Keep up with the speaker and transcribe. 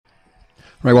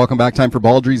Right, welcome back. Time for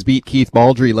Baldrey's Beat. Keith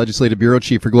Baldrey, Legislative Bureau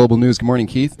Chief for Global News. Good morning,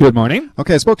 Keith. Good morning.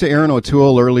 Okay, I spoke to Erin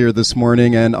O'Toole earlier this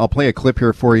morning, and I'll play a clip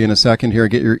here for you in a second here,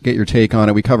 get your take on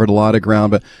it. We covered a lot of ground,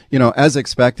 but, as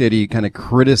expected, he kind of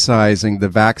criticizing the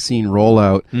vaccine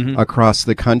rollout across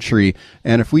the country.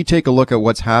 And if we take a look at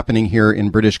what's happening here in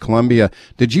British Columbia,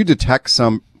 did you detect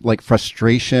some,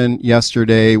 frustration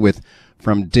yesterday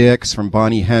from Dix, from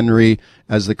Bonnie Henry,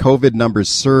 as the COVID numbers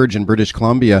surge in British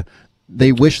Columbia?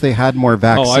 They wish they had more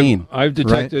vaccine. I've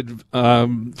detected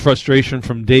frustration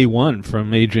from day one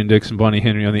from Adrian Dix and Bonnie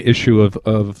Henry on the issue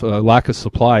of lack of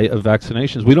supply of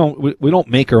vaccinations. We don't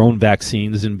make our own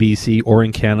vaccines in BC or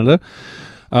in Canada.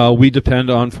 We depend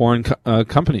on foreign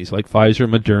companies like Pfizer,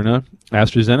 Moderna,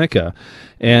 AstraZeneca.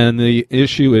 And the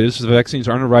issue is the vaccines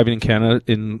aren't arriving in Canada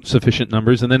in sufficient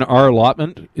numbers. And then our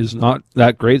allotment is not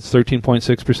that great. It's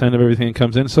 13.6% of everything that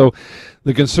comes in. So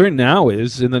the concern now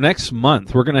is in the next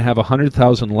month, we're going to have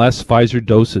 100,000 less Pfizer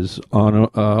doses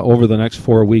on over the next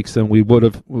 4 weeks than we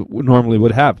normally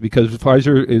would have, because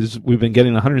we've been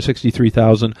getting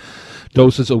 163,000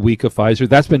 doses a week of Pfizer.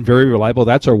 That's been very reliable.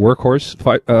 That's our workhorse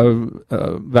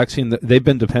vaccine. They've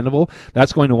been dependable.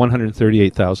 That's going to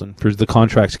 138,000 for the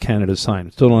contracts Canada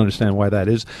signed. Still don't understand why that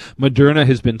is. Moderna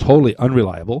has been totally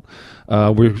unreliable.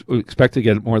 We expect to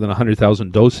get more than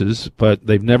 100,000 doses, but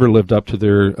they've never lived up to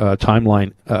their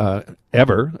timeline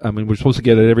ever. I mean, we're supposed to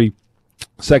get it every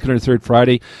second or third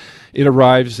Friday. It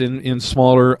arrives in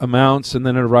smaller amounts, and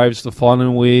then it arrives the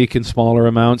following week in smaller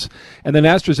amounts. And then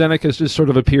AstraZeneca just sort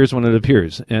of appears when it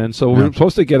appears. And so we're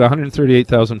supposed to get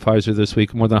 138,000 Pfizer this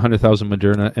week, more than 100,000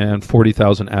 Moderna, and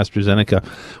 40,000 AstraZeneca.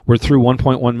 We're through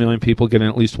 1.1 million people getting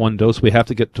at least one dose. We have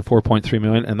to get to 4.3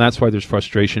 million, and that's why there's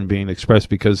frustration being expressed,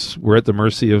 because we're at the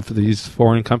mercy of these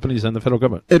foreign companies and the federal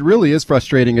government. It really is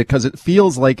frustrating because it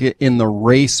feels like in the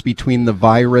race between the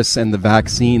virus and the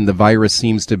vaccine, the virus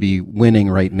seems to be winning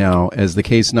right now as the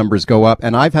case numbers go up.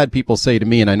 And I've had people say to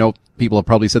me, and I know people have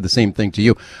probably said the same thing to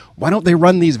you, why don't they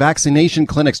run these vaccination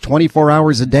clinics 24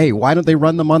 hours a day? Why don't they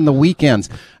run them on the weekends?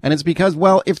 And it's because,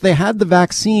 well, if they had the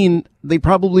vaccine, they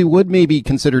probably would maybe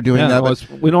consider doing that. But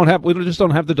we just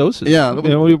don't have the doses. Yeah,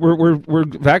 we're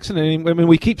vaccinating. I mean,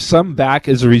 we keep some back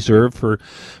as a reserve for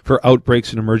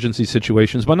outbreaks and emergency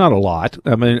situations, but not a lot.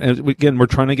 I mean, again, we're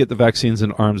trying to get the vaccines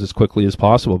in arms as quickly as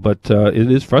possible, but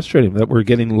it is frustrating that we're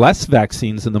getting less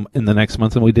vaccines in the next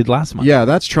month than we did last month. Yeah,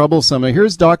 that's troublesome.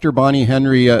 Here's Dr. Bonnie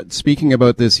Henry speaking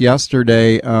about this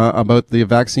yesterday about the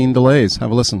vaccine delays. Have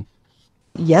a listen.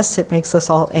 Yes, it makes us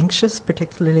all anxious,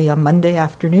 particularly on Monday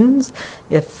afternoons.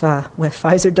 If when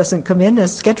Pfizer doesn't come in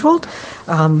as scheduled,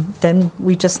 then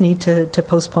we just need to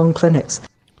postpone clinics.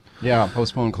 Yeah,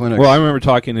 postpone clinics. Well, I remember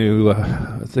talking to,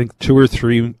 I think 2 or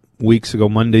 3 weeks ago,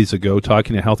 Mondays ago,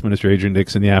 talking to Health Minister Adrian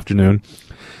Dix in the afternoon,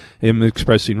 him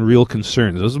expressing real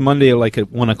concerns. This was Monday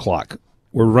at 1 o'clock.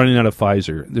 We're running out of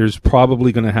Pfizer. There's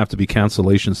probably going to have to be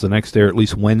cancellations the next day, or at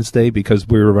least Wednesday, because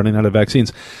we were running out of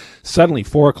vaccines. Suddenly,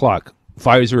 4 o'clock,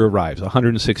 Pfizer arrives,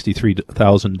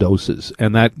 163,000 doses,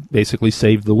 and that basically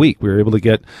saved the week.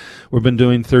 We've been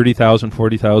doing 30,000,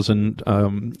 40,000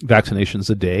 vaccinations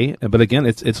a day. But again,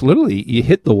 it's literally, you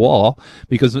hit the wall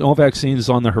because no vaccine is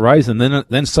on the horizon,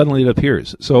 then suddenly it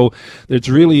appears. So it's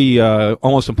really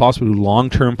almost impossible to do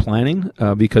long-term planning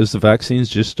because the vaccines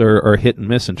just are hit and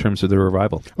miss in terms of their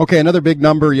arrival. Okay, another big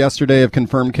number yesterday of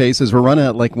confirmed cases. We're running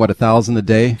at 1,000 a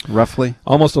day, roughly?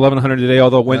 Almost 1,100 a day,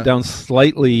 although it went down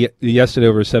slightly yesterday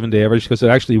over a 7-day average, because it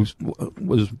actually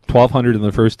was 1,200 in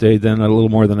the first day, then a little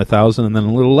more than 1,000, and then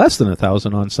a little less than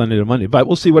 1,000 on Sunday to Monday. But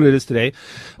we'll see what it is today.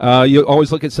 You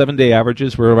always look at 7-day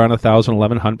averages. We're around 1,000,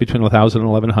 1,100, between 1,000 and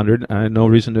 1,100. No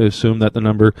reason to assume that the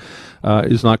number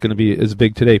is not going to be as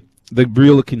big today. The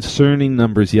real concerning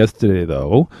numbers yesterday,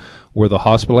 though, were the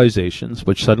hospitalizations,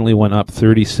 which suddenly went up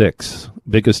 36,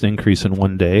 biggest increase in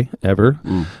one day ever,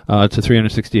 to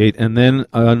 368, and then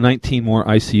 19 more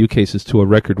ICU cases to a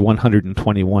record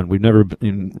 121. We've never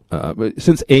been,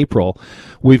 since April,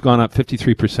 we've gone up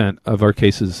 53% of our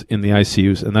cases in the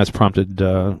ICUs, and that's prompted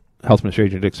Health Minister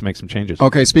Adrian Dix to make some changes.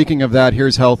 Okay, speaking of that,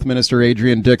 here's Health Minister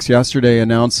Adrian Dix yesterday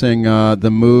announcing the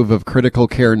move of critical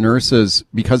care nurses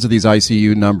because of these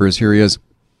ICU numbers. Here he is.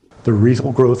 The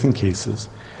real growth in cases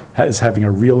is having a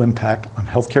real impact on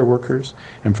healthcare workers,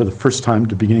 and for the first time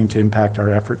beginning to impact our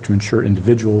effort to ensure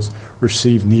individuals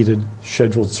receive needed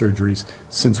scheduled surgeries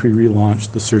since we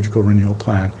relaunched the surgical renewal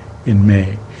plan in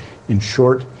May. In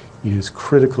short, it is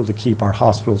critical to keep our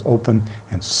hospitals open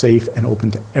and safe and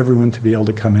open to everyone to be able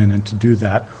to come in, and to do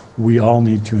that, we all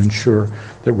need to ensure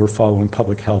that we're following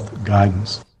public health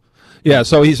guidance. Yeah,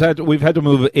 so we've had to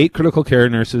move 8 critical care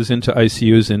nurses into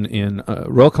ICUs in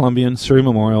Royal Columbian, Surrey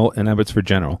Memorial, and Abbotsford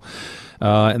General.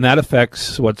 And that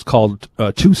affects what's called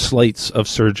 2 slates of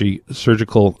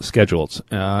surgical schedules.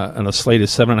 And a slate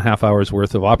is 7.5 hours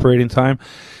worth of operating time.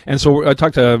 And so I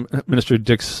talked to Minister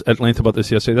Dix at length about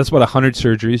this yesterday. That's about 100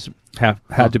 surgeries have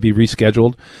had to be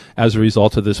rescheduled as a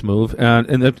result of this move.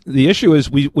 And the issue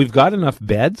is we've got enough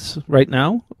beds right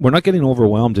now. We're not getting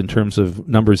overwhelmed in terms of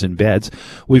numbers in beds.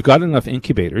 We've got enough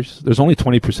incubators. There's only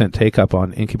 20% take up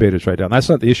on incubators right now. That's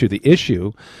not the issue. The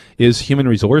issue is human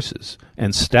resources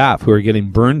and staff who are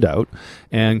getting burned out,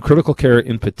 and critical care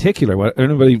in particular.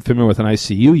 Anybody familiar with an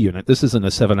ICU unit, this isn't a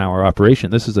 7-hour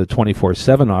operation. This is a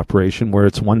 24/7 operation where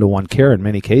it's one-to-one care in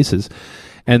many cases,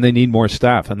 and they need more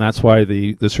staff, and that's why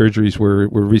the surgeries were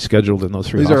rescheduled in those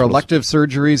 3 These hospitals. are elective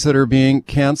surgeries that are being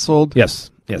canceled? Yes,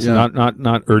 yeah.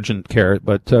 not urgent care,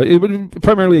 but it would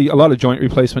primarily a lot of joint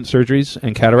replacement surgeries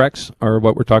and cataracts are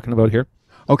what we're talking about here.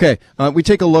 Okay, we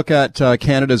take a look at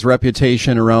Canada's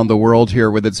reputation around the world here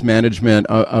with its management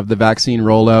of the vaccine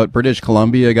rollout. British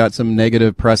Columbia got some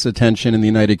negative press attention in the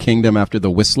United Kingdom after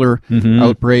the Whistler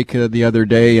outbreak the other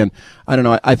day. And I don't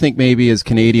know, I think maybe as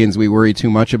Canadians we worry too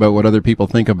much about what other people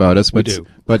think about us. But, we do.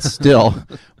 but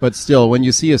still, when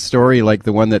you see a story like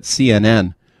the one that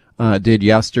CNN did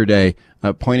yesterday,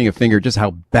 pointing a finger just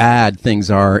how bad things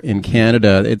are in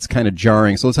Canada, it's kind of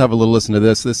jarring. So let's have a little listen to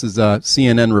this. This is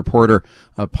CNN reporter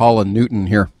Paula Newton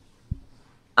here.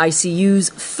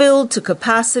 ICUs filled to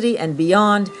capacity and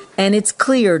beyond, and it's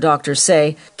clear, doctors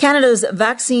say, Canada's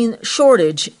vaccine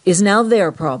shortage is now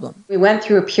their problem. We went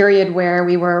through a period where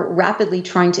we were rapidly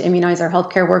trying to immunize our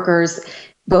healthcare workers,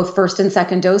 both first and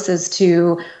second doses,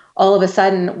 to all of a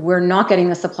sudden, we're not getting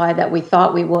the supply that we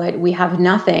thought we would. We have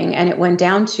nothing. And it went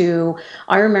down to,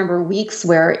 I remember weeks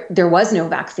where there was no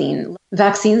vaccine.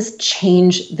 Vaccines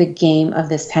change the game of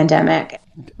this pandemic.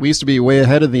 We used to be way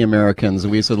ahead of the Americans.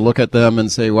 We used to look at them and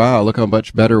say, wow, look how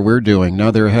much better we're doing.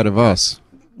 Now they're ahead of us.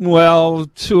 Well,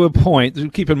 to a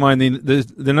point. Keep in mind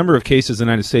the number of cases in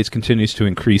the United States continues to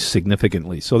increase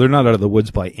significantly. So they're not out of the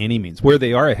woods by any means. Where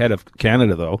they are ahead of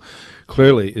Canada, though,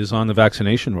 clearly is on the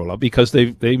vaccination rollout because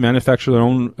they manufacture their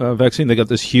own vaccine. They got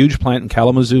this huge plant in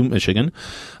Kalamazoo, Michigan.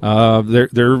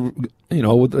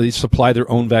 They supply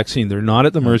their own vaccine. They're not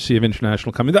at the mercy of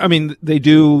international companies. I mean, they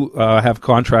do have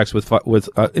contracts with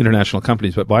international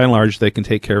companies, but by and large, they can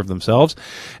take care of themselves,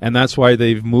 and that's why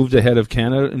they've moved ahead of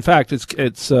Canada. In fact,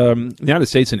 it's the United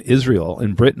States and Israel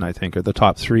and Britain, I think, are the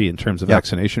top 3 in terms of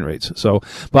vaccination rates. So,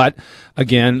 but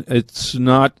again, it's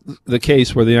not the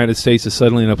case where the United States is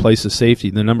suddenly in a place of safety.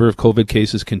 The number of COVID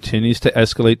cases continues to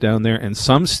escalate down there, and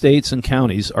some states and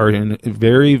counties are in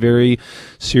very, very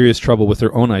serious trouble with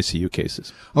their own ICU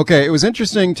cases. Okay, it was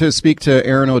interesting to speak to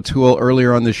Erin O'Toole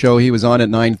earlier on the show. He was on at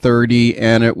 9:30,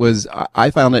 and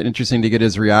I found it interesting to get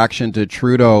his reaction to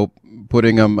Trudeau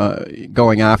putting him,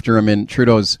 going after him in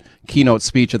Trudeau's keynote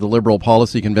speech at the Liberal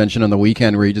Policy Convention on the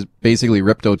weekend, where he just basically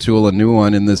ripped O'Toole a new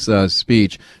one in this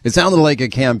speech. It sounded like a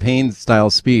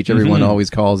campaign-style speech, everyone always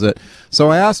calls it. So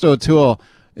I asked O'Toole,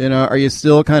 are you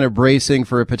still kind of bracing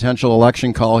for a potential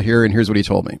election call here? And here's what he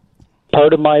told me.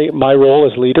 Part of my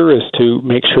role as leader is to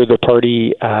make sure the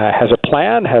party has a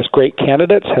plan, has great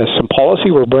candidates, has some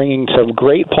policy. We're bringing some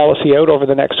great policy out over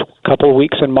the next couple of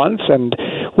weeks and months, and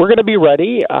we're going to be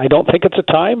ready. I don't think it's a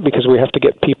time because we have to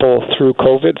get people through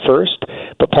COVID first,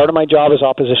 but part of my job as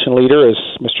opposition leader is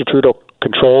Mr. Trudeau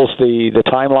controls the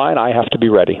timeline. I have to be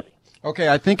ready. Okay,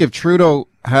 I think if Trudeau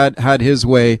had his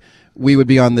way, we would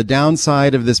be on the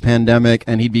downside of this pandemic,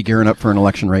 and he'd be gearing up for an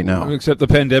election right now. Except the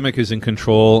pandemic is in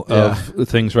control of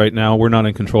things right now. We're not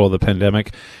in control of the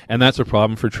pandemic, and that's a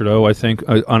problem for Trudeau, I think,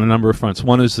 on a number of fronts.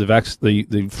 One is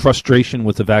the frustration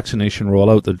with the vaccination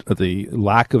rollout, the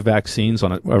lack of vaccines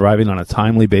arriving on a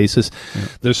timely basis,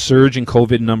 the surge in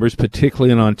COVID numbers,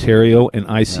 particularly in Ontario, and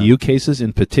ICU cases,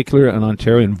 in particular in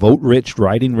Ontario, in vote-rich,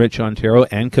 riding-rich Ontario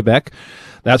and Quebec.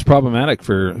 That's problematic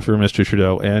for Mr.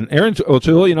 Trudeau. And Erin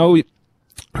O'Toole, we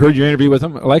heard your interview with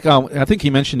him. I think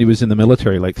he mentioned he was in the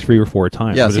military like 3 or 4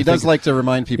 times. Yes, he does like to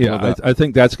remind people of that. I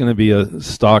think that's going to be a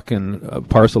stock and a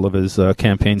parcel of his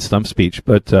campaign stump speech.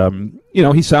 But,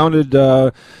 he sounded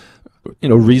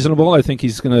reasonable. I think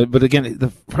he's going to, but again, the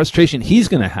frustration he's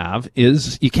going to have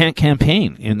is you can't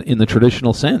campaign in the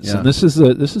traditional sense. Yeah. And this is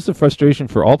the frustration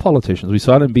for all politicians. We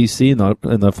saw it in BC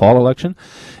in the fall election.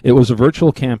 It was a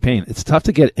virtual campaign. It's tough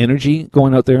to get energy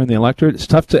going out there in the electorate. It's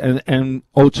tough to, and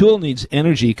O'Toole needs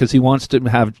energy because he wants to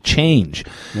have change.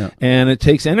 Yeah. And it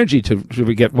takes energy to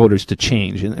get voters to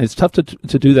change. And it's tough to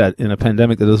do that in a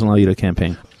pandemic that doesn't allow you to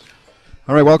campaign.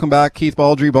 All right, welcome back. Keith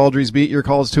Baldrey, Baldrey's Beat, your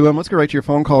calls to him. Let's go right to your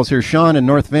phone calls here. Sean in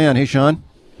North Van. Hey, Sean.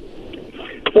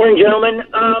 Morning, gentlemen.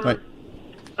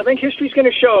 I think history's going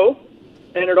to show,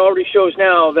 and it already shows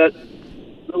now, that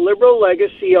the Liberal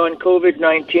legacy on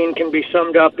COVID-19 can be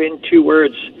summed up in 2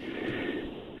 words.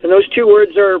 And those 2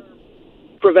 words are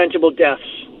preventable deaths.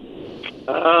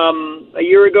 A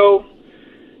year ago,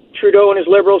 Trudeau and his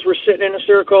Liberals were sitting in a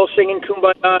circle singing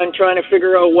Kumbaya and trying to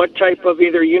figure out what type of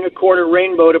either unicorn or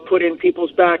rainbow to put in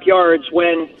people's backyards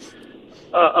when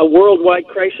a worldwide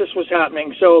crisis was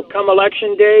happening. So come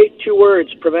election day, 2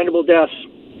 words, preventable deaths.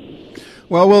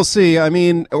 Well, we'll see. I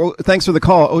mean, thanks for the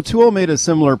call. O'Toole made a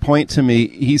similar point to me.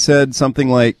 He said something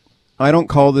like, I don't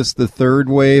call this the 3rd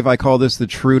wave. I call this the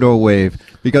Trudeau wave.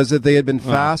 Because if they had been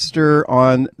faster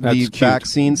on the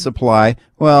vaccine supply,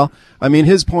 well, I mean,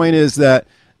 his point is that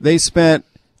they spent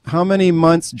how many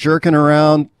months jerking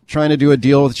around trying to do a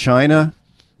deal with China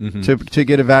to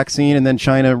get a vaccine, and then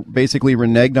China basically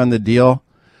reneged on the deal.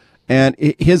 And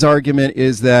his argument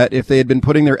is that if they had been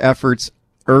putting their efforts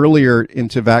earlier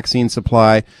into vaccine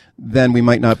supply, then we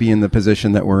might not be in the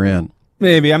position that we're in.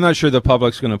 Maybe. I'm not sure the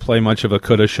public's going to play much of a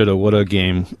coulda, shoulda, woulda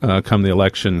game come the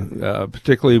election,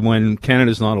 particularly when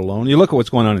Canada's not alone. You look at what's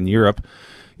going on in Europe.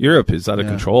 Europe is out of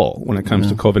control when it comes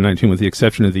to COVID-19, with the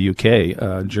exception of the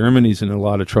UK. Germany's in a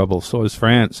lot of trouble. So is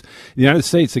France. The United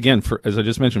States, again, as I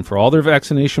just mentioned, for all their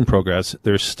vaccination progress,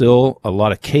 there's still a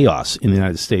lot of chaos in the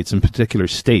United States, in particular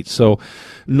states. So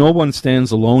no one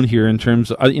stands alone here in terms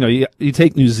of, you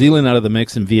take New Zealand out of the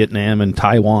mix, and Vietnam and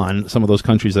Taiwan, some of those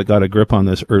countries that got a grip on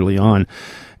this early on.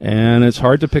 And it's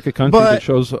hard to pick a country that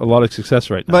shows a lot of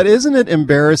success right now. But isn't it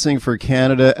embarrassing for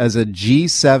Canada as a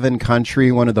G7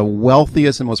 country, one of the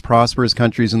wealthiest and most prosperous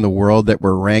countries in the world, that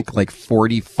we're ranked like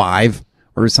 45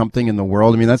 or something in the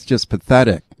world? I mean, that's just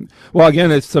pathetic. Well,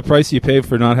 again, it's the price you pay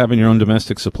for not having your own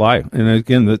domestic supply. And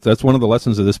again, that's one of the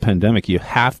lessons of this pandemic. You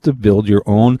have to build your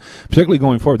own, particularly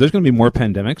going forward. There's going to be more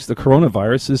pandemics. The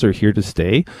coronaviruses are here to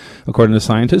stay, according to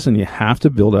scientists, and you have to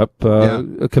build up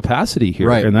a capacity here.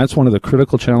 Right. And that's one of the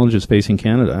critical challenges facing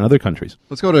Canada and other countries.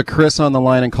 Let's go to Chris on the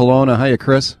line in Kelowna. Hiya,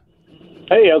 Chris.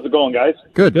 Hey, how's it going, guys?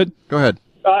 Good. Go ahead.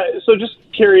 So just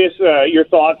curious, your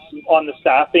thoughts on the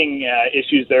staffing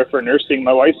issues there for nursing.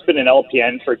 My wife's been an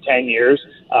LPN for 10 years,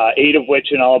 8 of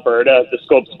which in Alberta. The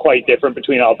scope's quite different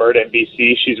between Alberta and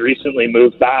BC. She's recently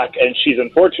moved back, and she's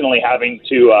unfortunately having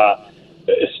to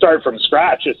start from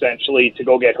scratch, essentially, to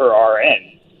go get her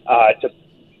RN,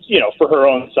 for her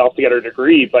own self to get her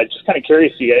degree. But just kind of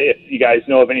curious if you guys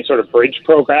know of any sort of bridge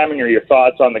programming or your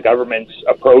thoughts on the government's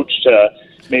approach to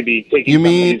maybe taking some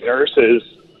of these nurses.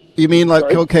 You mean like,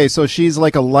 okay, so she's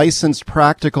like a licensed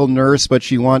practical nurse, but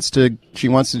she wants to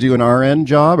do an RN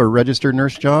job or registered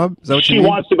nurse job? Is that what you mean? She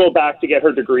wants to go back to get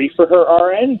her degree for her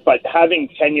RN, but having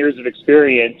 10 years of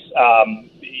experience,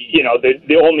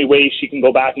 the only way she can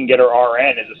go back and get her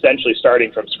RN is essentially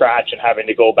starting from scratch and having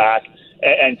to go back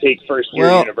and take first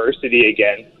year university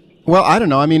again. Well, I don't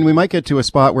know. I mean, we might get to a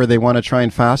spot where they want to try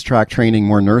and fast-track training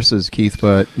more nurses, Keith,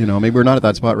 but, maybe we're not at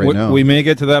that spot right now. We may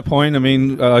get to that point. I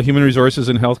mean, human resources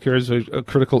in healthcare is a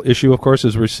critical issue, of course,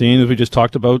 as we're seeing, as we just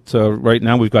talked about. Right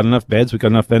now, we've got enough beds, we've got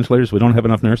enough ventilators, we don't have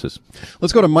enough nurses.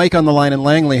 Let's go to Mike on the line in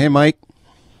Langley. Hey, Mike.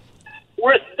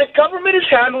 The government is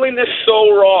handling this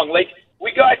so wrong. Like,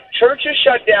 we got churches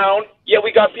shut down, yet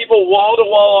we got people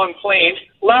wall-to-wall on planes.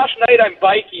 Last night, I'm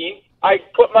biking. I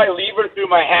put my lever through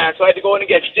my hand, so I had to go in and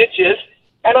get stitches.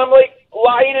 And I'm like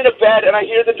lying in a bed, and I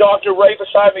hear the doctor right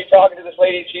beside me talking to this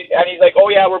lady, and he's like, "Oh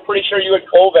yeah, we're pretty sure you had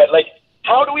COVID." Like,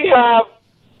 how do we have?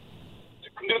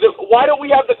 Why don't we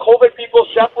have the COVID people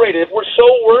separated? If we're so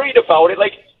worried about it,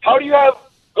 like, how do you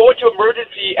go into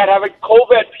emergency and have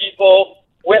COVID people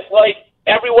with like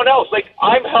everyone else? Like,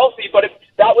 I'm healthy, but if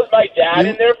that was my dad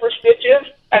in there for stitches,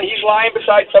 and he's lying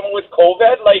beside someone with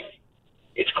COVID, like,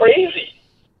 it's crazy.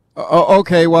 Oh,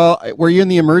 okay. Well, were you in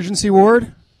the emergency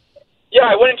ward? Yeah,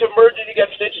 I went into emergency to get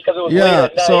stitches because it was late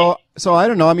at night. So I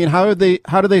don't know. I mean, how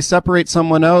do they separate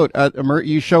someone out?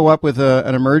 You show up with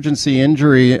an emergency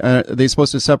injury. They're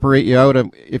supposed to separate you out.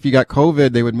 If you got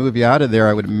COVID, they would move you out of there,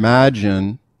 I would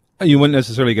imagine. You wouldn't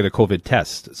necessarily get a COVID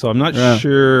test. So I'm not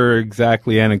sure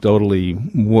exactly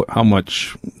anecdotally how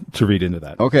much to read into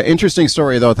that. Okay. Interesting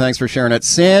story, though. Thanks for sharing it.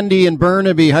 Sandy in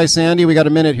Burnaby. Hi, Sandy. We got a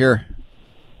minute here.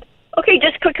 Okay,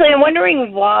 just quickly, I'm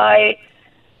wondering why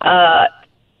I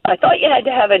thought you had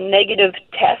to have a negative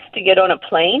test to get on a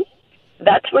plane.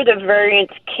 That's where the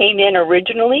variants came in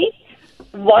originally.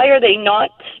 Why are they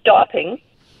not stopping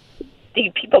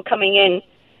the people coming in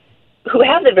who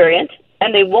have the variant,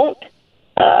 and they won't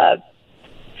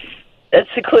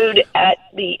seclude at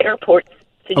the airport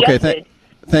suggested?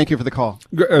 Thank you for the call.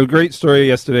 A great story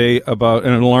yesterday about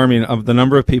an alarming of the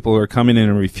number of people who are coming in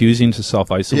and refusing to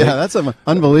self-isolate. Yeah, that's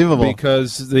unbelievable.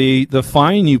 Because the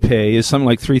fine you pay is something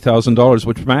like $3,000,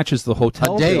 which matches the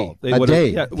hotel bill.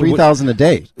 $3,000 a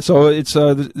day. So it's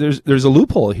there's a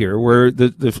loophole here where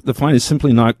the fine is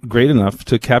simply not great enough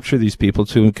to capture these people,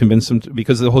 to convince them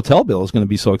because the hotel bill is going to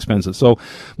be so expensive. So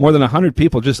more than 100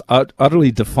 people just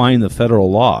utterly defying the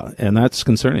federal law, and that's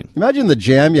concerning. Imagine the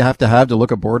jam you have to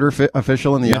look a border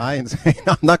official in the eye and say,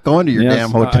 "I'm not going to your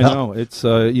damn hotel." I know it's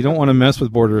you don't want to mess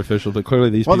with border officials, but clearly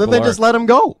these people then they just let them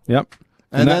go. Yep,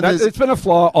 and it's been a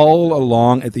flaw all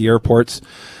along at the airports.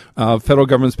 Federal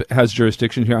government has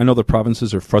jurisdiction here. I know the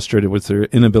provinces are frustrated with their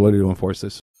inability to enforce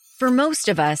this. For most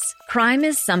of us, crime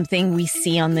is something we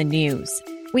see on the news.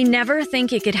 We never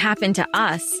think it could happen to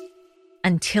us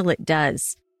until it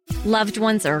does. Loved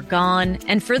ones are gone,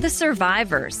 and for the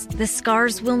survivors, the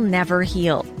scars will never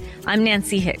heal. I'm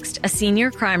Nancy Hixt, a senior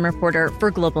crime reporter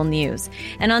for Global News.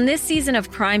 And on this season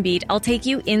of Crime Beat, I'll take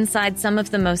you inside some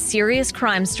of the most serious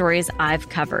crime stories I've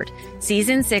covered.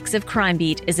 Season 6 of Crime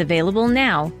Beat is available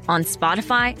now on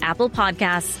Spotify, Apple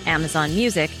Podcasts, Amazon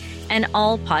Music, and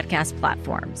all podcast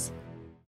platforms.